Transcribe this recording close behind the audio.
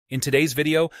In today's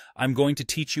video, I'm going to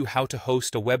teach you how to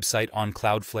host a website on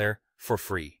Cloudflare for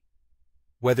free.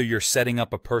 Whether you're setting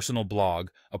up a personal blog,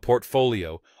 a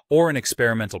portfolio, or an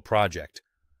experimental project,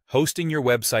 hosting your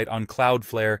website on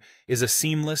Cloudflare is a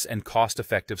seamless and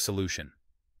cost-effective solution.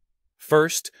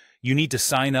 First, you need to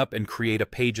sign up and create a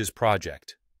Pages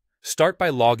project. Start by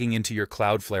logging into your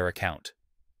Cloudflare account.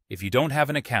 If you don't have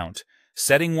an account,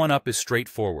 setting one up is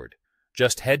straightforward.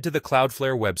 Just head to the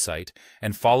Cloudflare website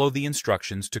and follow the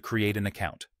instructions to create an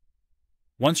account.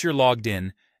 Once you're logged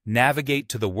in, navigate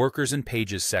to the Workers and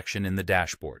Pages section in the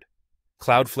dashboard.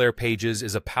 Cloudflare Pages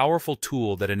is a powerful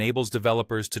tool that enables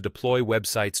developers to deploy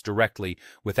websites directly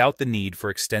without the need for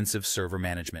extensive server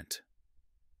management.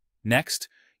 Next,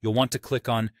 you'll want to click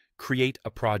on Create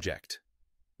a Project.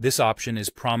 This option is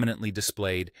prominently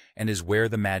displayed and is where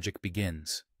the magic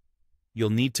begins. You'll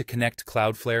need to connect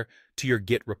Cloudflare to your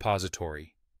Git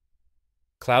repository.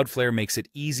 Cloudflare makes it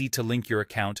easy to link your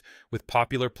account with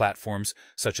popular platforms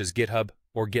such as GitHub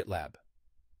or GitLab.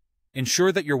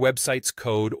 Ensure that your website's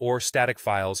code or static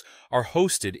files are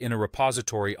hosted in a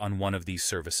repository on one of these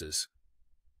services.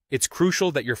 It's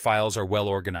crucial that your files are well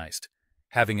organized.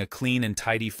 Having a clean and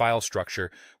tidy file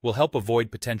structure will help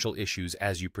avoid potential issues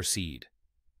as you proceed.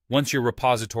 Once your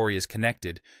repository is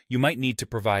connected, you might need to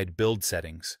provide build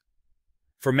settings.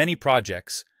 For many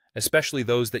projects, especially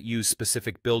those that use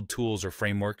specific build tools or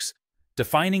frameworks,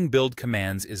 defining build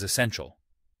commands is essential.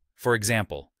 For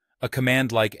example, a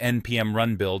command like npm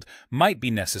run build might be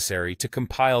necessary to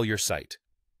compile your site.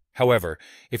 However,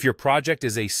 if your project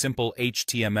is a simple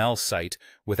HTML site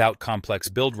without complex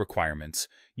build requirements,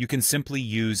 you can simply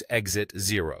use exit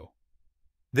 0.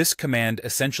 This command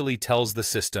essentially tells the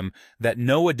system that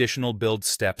no additional build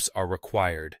steps are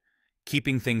required,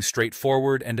 keeping things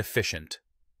straightforward and efficient.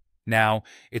 Now,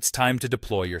 it's time to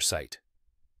deploy your site.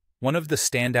 One of the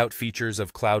standout features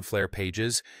of Cloudflare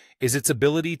Pages is its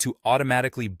ability to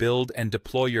automatically build and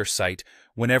deploy your site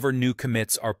whenever new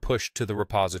commits are pushed to the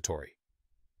repository.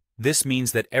 This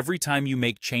means that every time you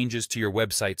make changes to your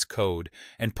website's code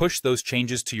and push those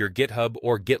changes to your GitHub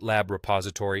or GitLab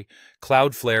repository,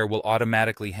 Cloudflare will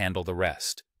automatically handle the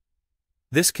rest.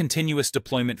 This continuous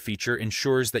deployment feature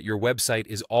ensures that your website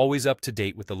is always up to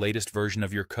date with the latest version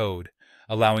of your code,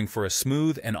 allowing for a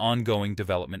smooth and ongoing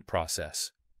development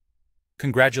process.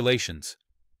 Congratulations!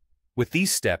 With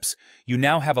these steps, you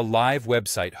now have a live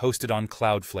website hosted on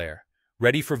Cloudflare,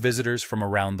 ready for visitors from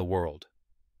around the world.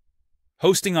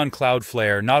 Hosting on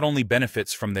Cloudflare not only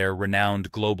benefits from their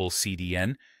renowned global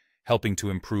CDN, helping to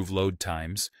improve load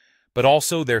times, but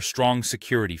also their strong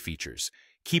security features,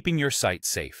 keeping your site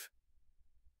safe.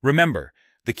 Remember,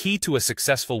 the key to a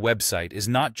successful website is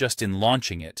not just in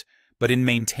launching it, but in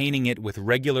maintaining it with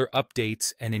regular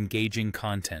updates and engaging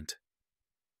content.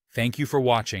 Thank you for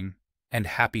watching, and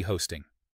happy hosting.